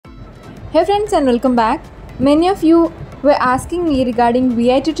Hey friends and welcome back. Many of you were asking me regarding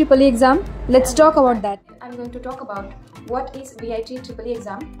VIT EEE exam. Let's talk about that. I'm going to talk about what is VIT EEE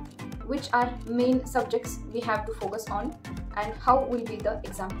exam, which are main subjects we have to focus on, and how will be the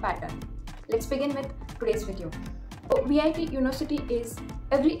exam pattern. Let's begin with today's video. VIT University is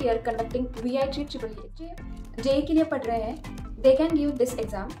every year conducting VIT EEE. JEE के लिए पढ़ रहे हैं, they can give this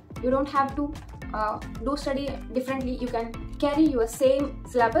exam. You don't have to do study differently. You can carry your same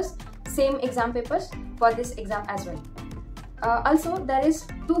syllabus, same exam papers for this exam as well. Also, there is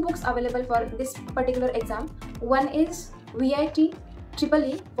two books available for this particular exam. One is VIT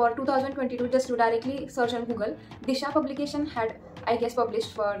EEE for 2022. Just to directly search on Google. Disha publication had, I guess,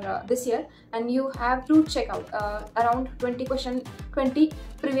 published for this year, and you have to check out around 20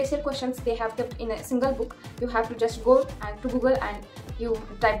 previous year questions they have kept in a single book. You have to just go to Google and you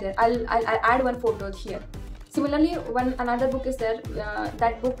type there. I'll add one photo here. Similarly, another book is there.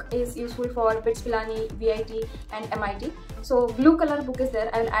 That book is useful for BITSAT, VIT and MIT. So blue color book is there.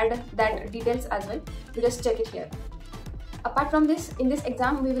 I will add that details as well. You just check it here. Apart from this, in this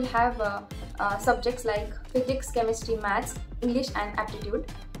exam we will have subjects like physics, chemistry, maths, English and aptitude.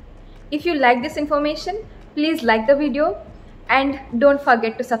 If you like this information, please like the video and don't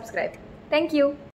forget to subscribe. Thank you.